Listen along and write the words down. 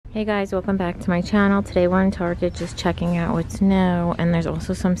Hey guys, welcome back to my channel. Today we're in Target just checking out what's new, and there's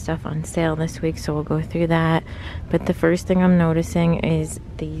also some stuff on sale this week, so we'll go through that. But the first thing I'm noticing is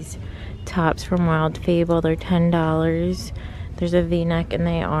these tops from Wild Fable. They're $10. There's a v-neck and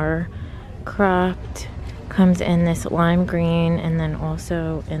they are cropped. Comes in this lime green and then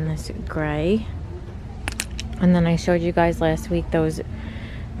also in this gray. And then I showed you guys last week those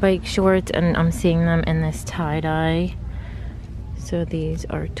bike shorts, and I'm seeing them in this tie-dye. So these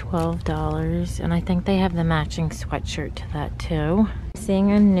are $12, and I think they have the matching sweatshirt to that too.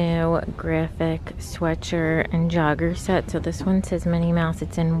 Seeing a new graphic sweatshirt and jogger set. So this one says Minnie Mouse.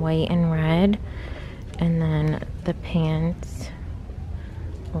 It's in white and red. And then the pants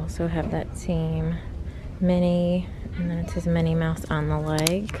also have that same Minnie, and then it says Minnie Mouse on the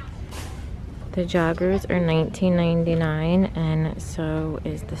leg. The joggers are $19.99, and so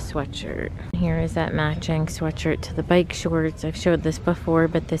is the sweatshirt. Here is that matching sweatshirt to the bike shorts. I've showed this before,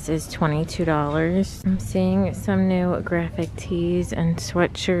 but this is $22. I'm seeing some new graphic tees and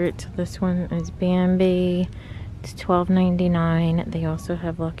sweatshirts. This one is Bambi. It's $12.99. They also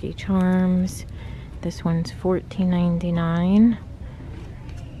have Lucky Charms. This one's $14.99.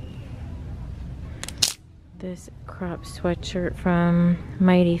 This crop sweatshirt from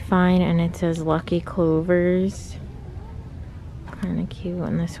Mighty Fine, and it says Lucky Clovers. Kind of cute.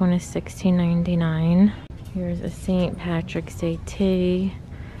 And this one is $16.99. Here's a St. Patrick's Day tee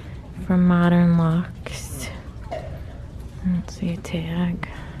from Modern Luxe. Let's see a tag.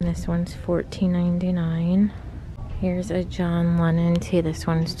 And this one's $14.99. Here's a John Lennon tee. This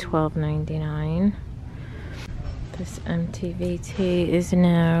one's $12.99. This MTV tee is new,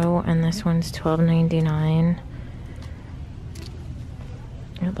 and this one's $12.99.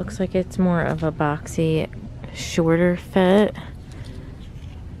 It looks like it's more of a boxy, shorter fit.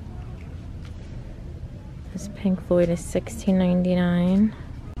 This Pink Floyd is $16.99.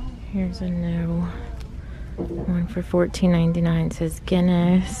 Here's a new one for $14.99. It says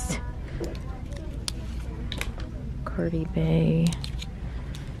Guinness. Cardi B.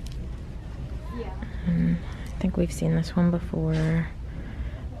 And I think we've seen this one before.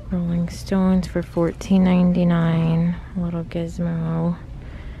 Rolling Stones for $14.99. A little gizmo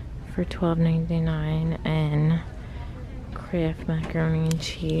for $12.99. And Kraft macaroni and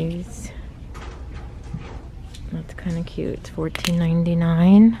cheese. That's kind of cute. It's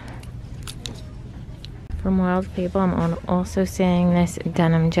 $14.99. From Wild Fable, I'm also seeing this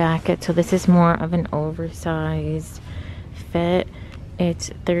denim jacket. So this is more of an oversized fit. It's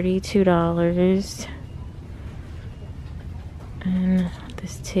 $32. And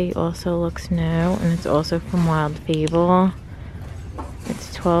this tee also looks new, and it's also from Wild Fable.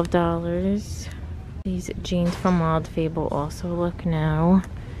 It's $12. These jeans from Wild Fable also look new.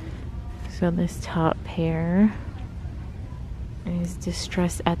 So this top pair is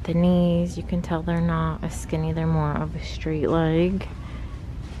distressed at the knees. You can tell they're not a skinny, they're more of a straight leg.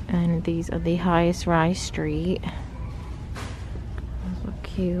 And these are the highest rise street. Those look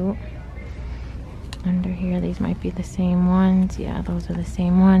cute. Under here, these might be the same ones. Yeah, those are the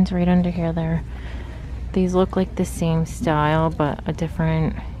same ones. Right under here, these look like the same style, but a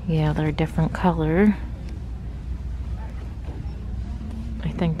different, yeah, they're a different color. I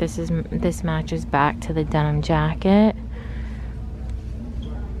think this matches back to the denim jacket.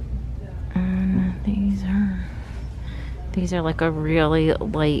 And these are like a really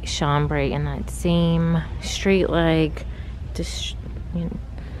light chambray in that same straight leg, just, you know,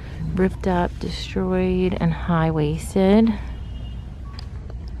 ripped up, destroyed, and high-waisted.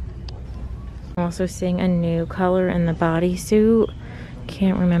 I'm also seeing a new color in the bodysuit.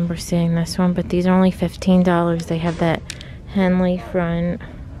 Can't remember seeing this one, but these are only $15. They have that Henley front.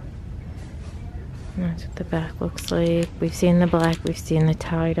 And that's what the back looks like. We've seen the black, we've seen the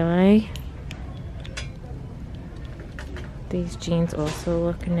tie-dye. These jeans also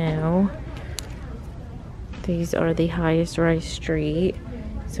look new. These are the highest rise street.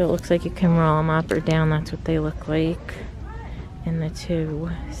 So it looks like you can roll them up or down. That's what they look like in the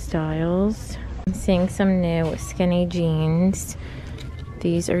two styles. I'm seeing some new skinny jeans.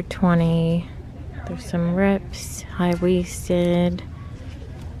 These are $20. There's some rips, high-waisted.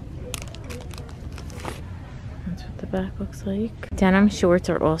 That's what the back looks like. Denim shorts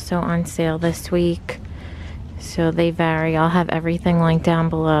are also on sale this week. So they vary. I'll have everything linked down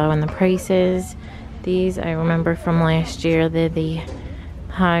below and the prices. These I remember from last year. They're the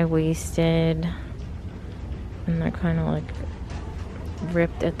high-waisted, and they're kind of like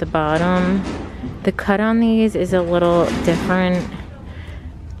ripped at the bottom. The cut on these is a little different.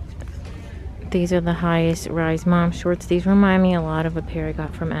 These are the highest rise mom shorts. These remind me a lot of a pair I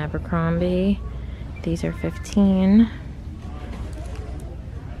got from Abercrombie. These are $15.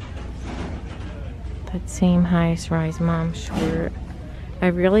 That same highest rise mom short. I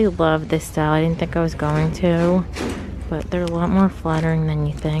really love this style. I didn't think I was going to, but they're a lot more flattering than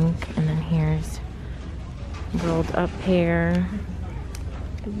you think. And then here's rolled up hair.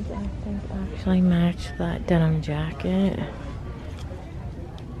 These I think actually match that denim jacket.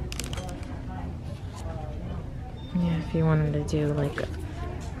 Yeah, if you wanted to do like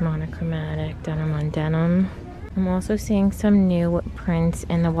monochromatic denim on denim. I'm also seeing some new prints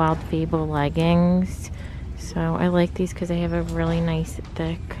in the Wild Fable leggings. So I like these because they have a really nice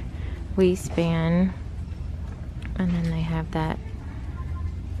thick waistband. And then they have that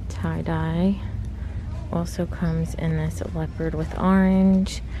tie-dye. Also comes in this leopard with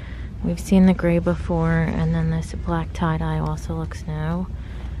orange. We've seen the gray before, and then this black tie-dye also looks new.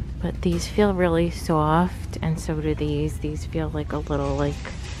 But these feel really soft, and so do these. These feel like a little like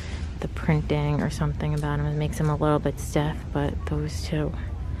the printing or something about them. It makes them a little bit stiff, but those two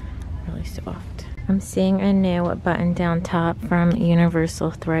really soft. I'm seeing a new button-down top from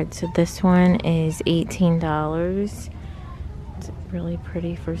Universal Thread. So this one is $18. It's really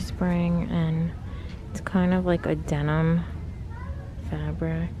pretty for spring, and it's kind of like a denim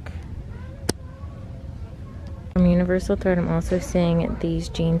fabric. From Universal Thread, I'm also seeing these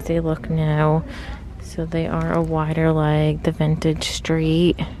jeans. They look new. So they are a wider leg, the vintage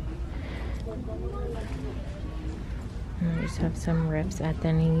street. And they just have some rips at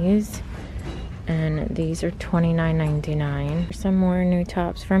the knees. And these are $29.99. Some more new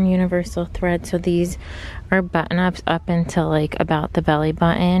tops from Universal Thread. So these are button-ups up until like about the belly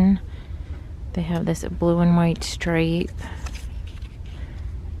button. They have this blue and white stripe.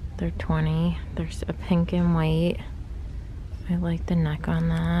 They're $20. There's a pink and white. I like the neck on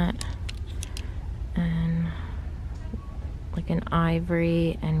that. And like an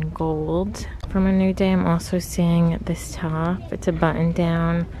ivory and gold. From A New Day, I'm also seeing this top. It's a button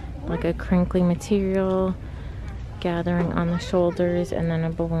down, like a crinkly material, gathering on the shoulders, and then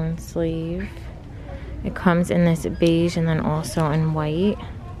a balloon sleeve. It comes in this beige and then also in white.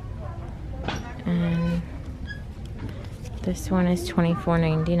 And this one is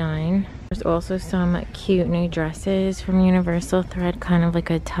 $24.99. There's also some cute new dresses from Universal Thread, kind of like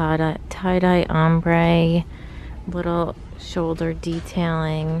a tie-dye ombre, little shoulder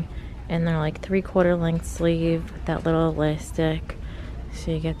detailing, and they're like 3/4 length sleeve with that little elastic,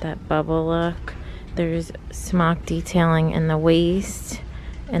 so you get that bubble look. There's smock detailing in the waist,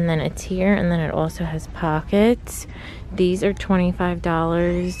 and then a tier, and then it also has pockets. These are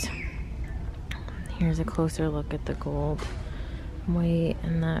 $25. Here's a closer look at the gold, white,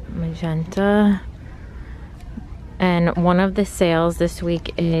 and that magenta. And one of the sales this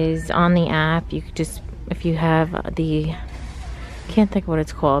week is on the app. You could just, if you have the, can't think of what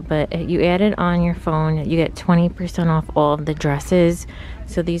it's called, but you add it on your phone, you get 20% off all of the dresses.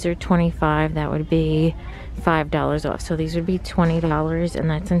 So these are $25, that would be $5 off. So these would be $20, and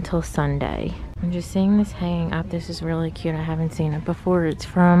that's until Sunday. I'm just seeing this hanging up. This is really cute. I haven't seen it before. It's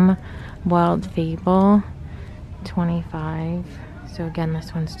from Wild Fable, $25. So again,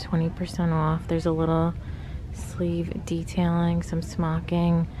 this one's 20% off. There's a little sleeve detailing, some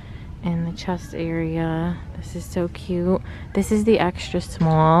smocking in the chest area. This is so cute. This is the extra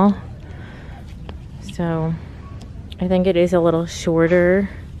small. So I think it is a little shorter,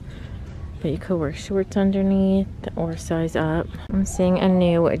 but you could wear shorts underneath or size up. I'm seeing a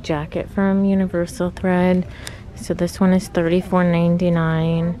new jacket from Universal Thread. So this one is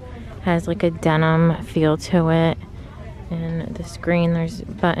 $34.99. Has like a denim feel to it. And this green, there's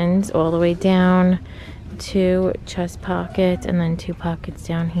buttons all the way down, 2 chest pockets, and then 2 pockets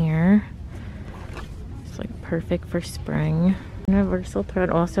down here. It's like perfect for spring. Universal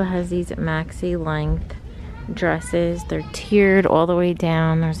Thread also has these maxi length dresses. They're tiered all the way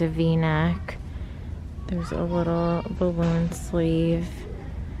down. There's a V-neck. There's a little balloon sleeve.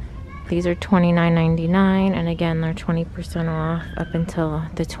 These are $29.99, and again, they're 20% off up until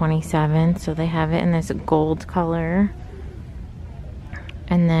the 27th. So they have it in this gold color,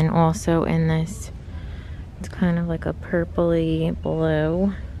 and then also in this, it's kind of like a purpley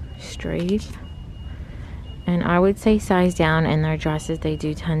blue stripe. And I would say size down in their dresses. They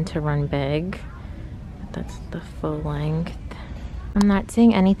do tend to run big. That's the full length. I'm not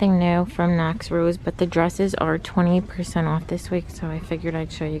seeing anything new from Knox Rose, but the dresses are 20% off this week, so I figured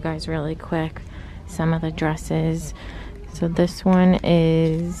I'd show you guys really quick some of the dresses. So this one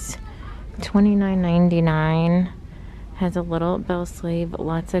is $29.99. Has a little bell sleeve,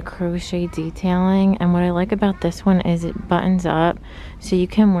 lots of crochet detailing, and what I like about this one is it buttons up, so you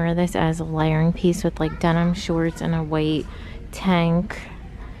can wear this as a layering piece with like denim shorts and a white tank.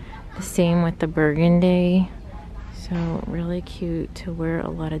 The same with the burgundy. So really cute to wear a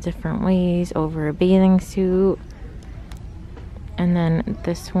lot of different ways over a bathing suit. And then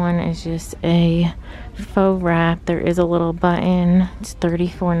this one is just a faux wrap. There is a little button. It's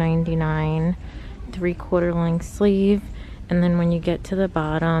 $34.99, 3/4 length sleeve. And then when you get to the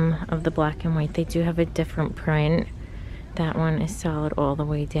bottom of the black and white, they do have a different print. That one is solid all the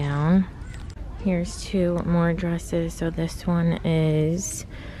way down. Here's two more dresses. So this one is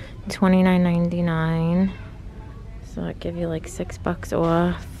 $29.99. So it'll give you like $6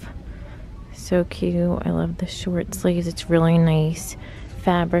 off. So cute. I love the short sleeves. It's really nice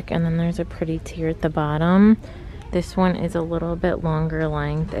fabric. And then there's a pretty tier at the bottom. This one is a little bit longer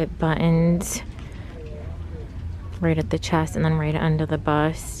length. It buttons right at the chest and then right under the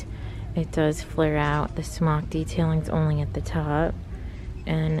bust. It does flare out. The smock detailing's only at the top.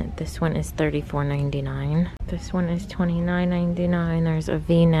 And this one is $34.99. This one is $29.99. There's a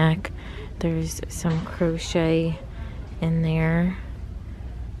V-neck. There's some crochet in there.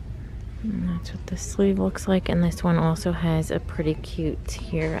 And that's what the sleeve looks like. And this one also has a pretty cute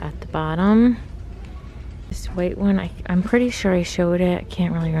tier at the bottom. This white one, I'm pretty sure I showed it. I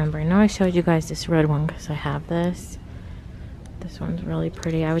can't really remember. I know I showed you guys this red one because I have this. This one's really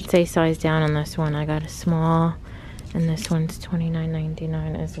pretty. I would say size down on this one. I got a small. And this one's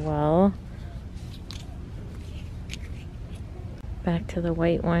 $29.99 as well. Back to the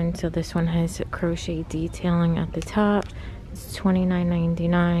white one. So this one has crochet detailing at the top. It's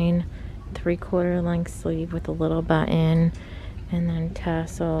 $29.99. 3/4 length sleeve with a little button. And then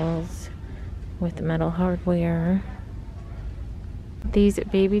tassels with metal hardware. These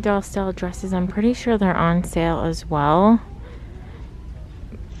baby doll style dresses, I'm pretty sure they're on sale as well.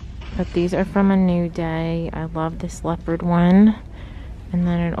 But these are from A New Day. I love this leopard one. And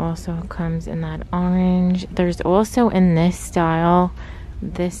then it also comes in that orange. There's also in this style,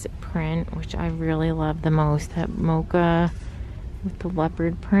 this print, which I really love the most. That mocha with the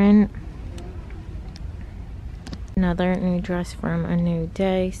leopard print. Another new dress from A New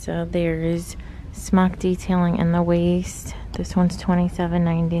Day. So there's smock detailing in the waist. This one's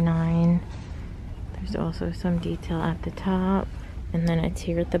 $27.99. There's also some detail at the top. And then a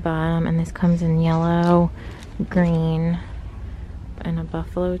tier at the bottom. And this comes in yellow, green, and a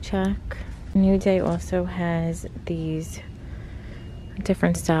buffalo check. New Day also has these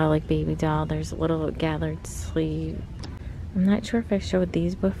different style like baby doll. There's a little gathered sleeve. I'm not sure if I showed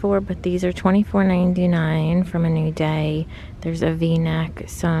these before, but these are $24.99 from A New Day. There's a V-neck,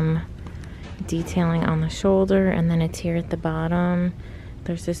 some detailing on the shoulder, and then a tier at the bottom.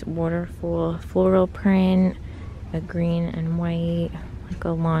 There's this waterfall floral print, a green and white, like a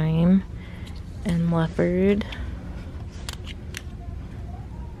lime, and leopard.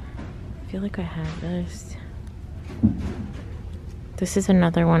 I feel like I have this. This is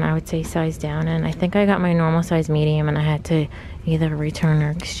another one I would say size down in. I think I got my normal size medium and I had to either return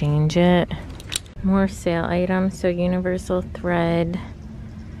or exchange it. More sale items. So universal thread.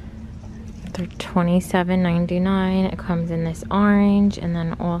 They're $27.99. It comes in this orange and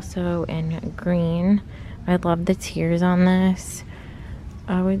then also in green. I love the tiers on this.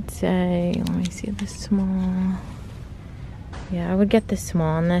 I would say, let me see the small. Yeah, I would get the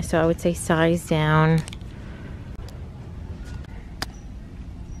small on this. So I would say size down.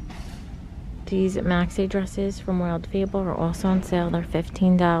 These maxi dresses from Wild Fable are also on sale. They're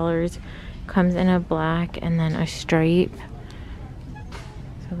 $15. Comes in a black and then a stripe.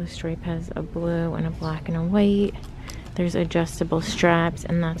 So the stripe has a blue and a black and a white. There's adjustable straps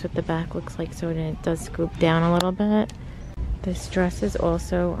and that's what the back looks like. So it does scoop down a little bit. This dress is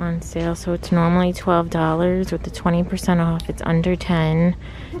also on sale. So it's normally $12 with the 20% off. It's under $10.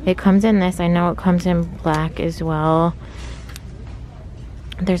 It comes in this. I know it comes in black as well.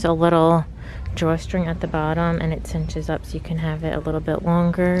 There's a little drawstring at the bottom and it cinches up so you can have it a little bit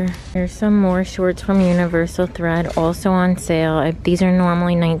longer. There's some more shorts from Universal Thread also on sale. These are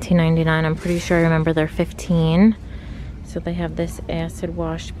normally $19.99. I'm pretty sure I remember they're $15. So they have this acid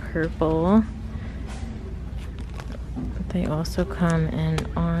wash purple. They also come in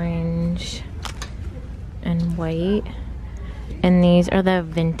orange and white. And these are the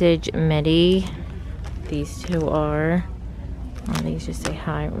vintage midi. These two are. Oh, these just say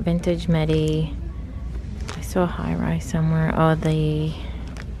high vintage midi. I saw high rise somewhere. Oh,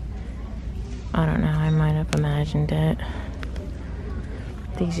 I don't know. I might have imagined it.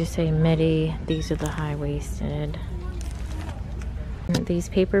 These just say midi. These are the high waisted. And these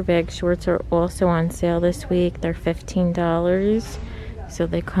paper bag shorts are also on sale this week. They're $15. So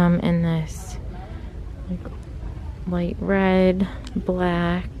they come in this like light red,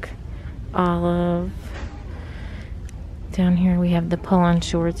 black, olive. Down here we have the pull-on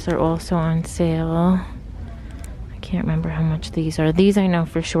shorts. They're also on sale. I can't remember how much these are. These I know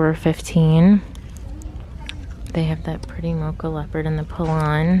for sure are 15. They have that pretty mocha leopard in the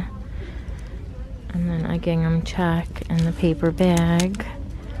pull-on. And then a gingham check in the paper bag.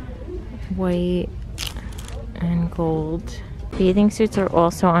 White and gold. Bathing suits are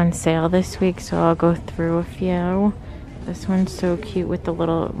also on sale this week, so I'll go through a few. This one's so cute with the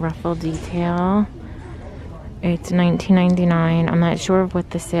little ruffle detail. It's $19.99. I'm not sure what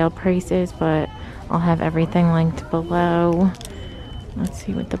the sale price is, but I'll have everything linked below. Let's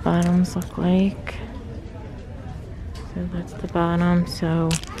see what the bottoms look like. So that's the bottom, so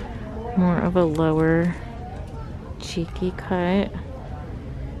more of a lower cheeky cut.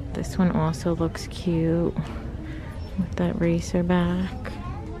 This one also looks cute with that racer back.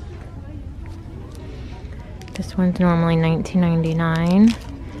 This one's normally $19.99.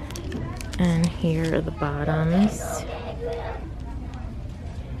 And here are the bottoms.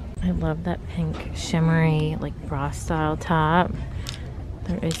 I love that pink shimmery like bra style top.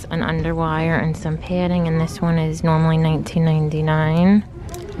 There is an underwire and some padding, and this one is normally $19.99.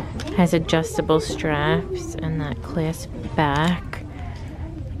 Has adjustable straps and that clasp back.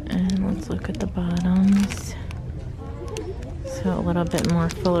 And let's look at the bottoms. So a little bit more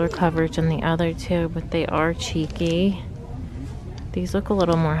fuller coverage than the other two, but they are cheeky. These look a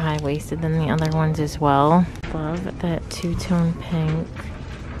little more high-waisted than the other ones as well. Love that two-tone pink.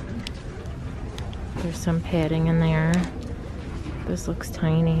 There's some padding in there. This looks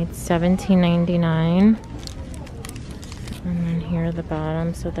tiny. It's $17.99. And then here are the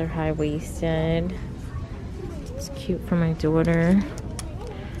bottoms, so they're high-waisted. It's cute for my daughter.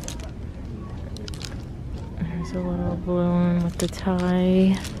 There's a little blue one with the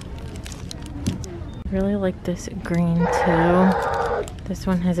tie. Really like this green too. This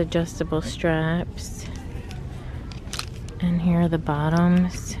one has adjustable straps. And here are the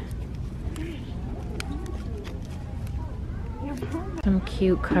bottoms. Some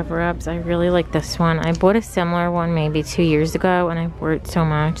cute cover-ups. I really like this one. I bought a similar one maybe 2 years ago and I wore it so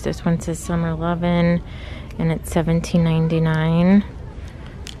much. This one says Summer Lovin' and it's $17.99.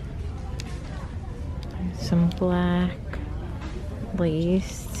 Some black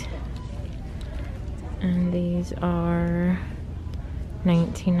lace. And these are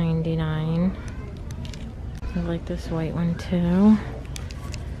 $19.99. I like this white one too.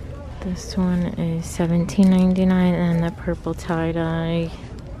 This one is $17.99 and the purple tie-dye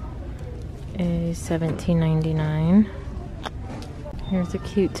is $17.99. Here's a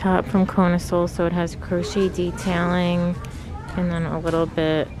cute top from Kona Soul, so it has crochet detailing and then a little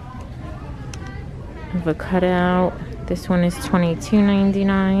bit of a cutout. This one is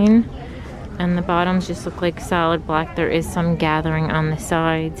 $22.99 and the bottoms just look like solid black. There is some gathering on the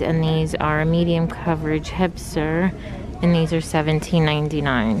sides, and these are medium coverage hipster, and these are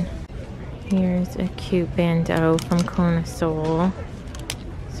 $17.99. Here's a cute bandeau from Kona Soul.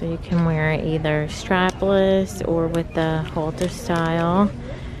 So you can wear it either strapless or with the halter style.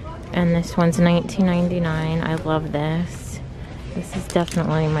 And this one's $19.99. I love this. This is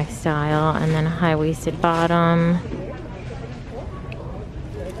definitely my style. And then a high-waisted bottom.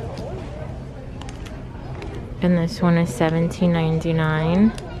 And this one is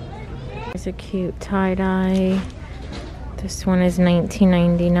 $17.99. There's a cute tie-dye. This one is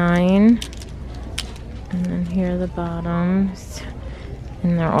 $19.99. And then here are the bottoms.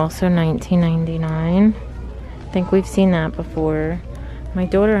 And they're also $19.99. I think we've seen that before. My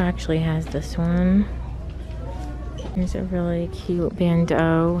daughter actually has this one. Here's a really cute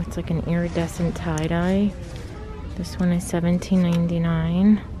bandeau. It's like an iridescent tie-dye. This one is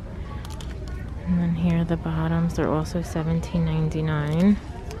 $17.99. And then here are the bottoms. They're also $17.99.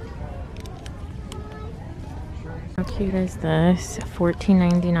 How cute is this?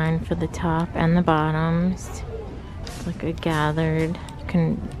 $14.99 for the top and the bottoms. It's like a gathered. You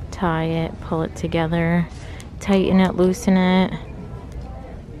can tie it, pull it together, tighten it, loosen it.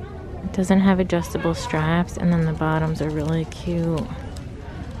 It doesn't have adjustable straps, and then the bottoms are really cute.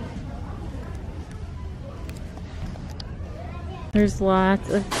 There's lots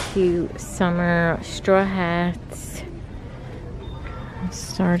of cute summer straw hats. Let's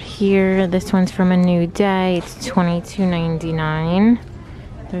start here. This one's from A New Day. It's $22.99.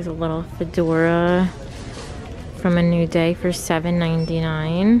 There's a little fedora from A New Day for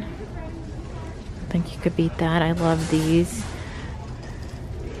 $7.99. I think you could beat that. I love these.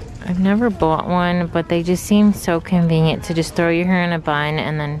 I've never bought one, but they just seem so convenient to just throw your hair in a bun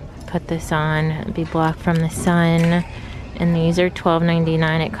and then put this on. It'd be blocked from the sun. And these are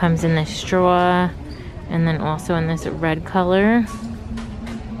 $12.99. It comes in this straw and then also in this red color.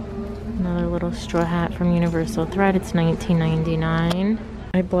 Another little straw hat from Universal Thread. It's $19.99.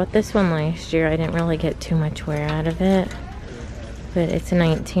 I bought this one last year. I didn't really get too much wear out of it, but it's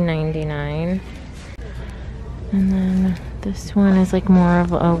 $19.99. And then this one is like more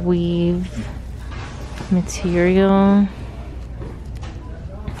of a weave material.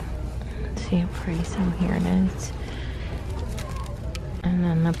 Let's see a price. Oh, here it is. And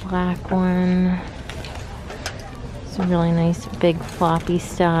then the black one, it's a really nice big floppy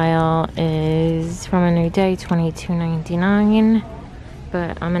style, is from A New Day, $22.99.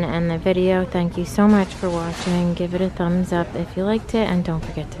 But I'm going to end the video. Thank you so much for watching. Give it a thumbs up if you liked it, and don't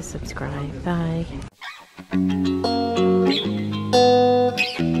forget to subscribe. Bye.